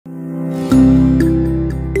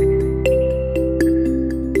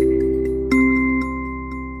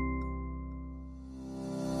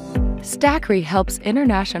Stackry helps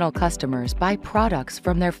international customers buy products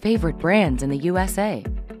from their favorite brands in the USA.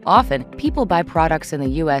 Often, people buy products in the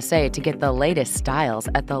USA to get the latest styles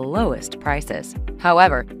at the lowest prices.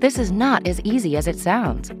 However, this is not as easy as it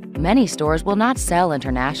sounds. Many stores will not sell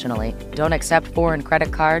internationally, don't accept foreign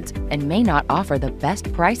credit cards, and may not offer the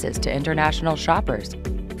best prices to international shoppers.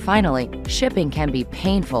 Finally, shipping can be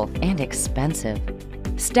painful and expensive.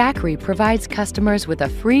 Stackry provides customers with a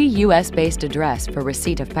free US-based address for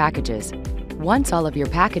receipt of packages. Once all of your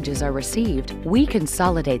packages are received, we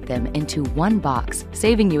consolidate them into one box,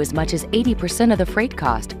 saving you as much as 80% of the freight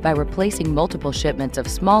cost by replacing multiple shipments of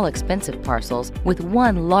small, expensive parcels with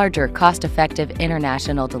one larger, cost-effective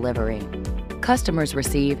international delivery. Customers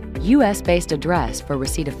receive US-based address for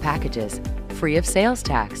receipt of packages, free of sales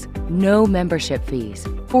tax, no membership fees,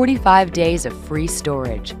 45 days of free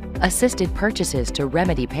storage, assisted purchases to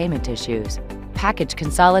remedy payment issues, package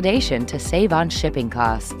consolidation to save on shipping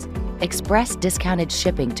costs, express discounted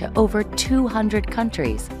shipping to over 200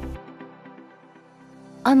 countries.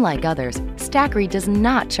 Unlike others, Stackry does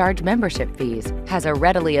not charge membership fees, has a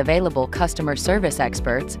readily available customer service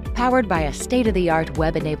experts, powered by a state-of-the-art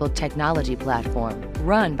web-enabled technology platform,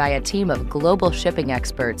 run by a team of global shipping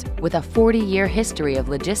experts with a 40-year history of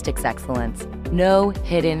logistics excellence. No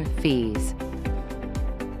hidden fees.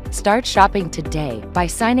 Start shopping today by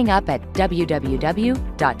signing up at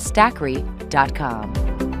www.stackry.com.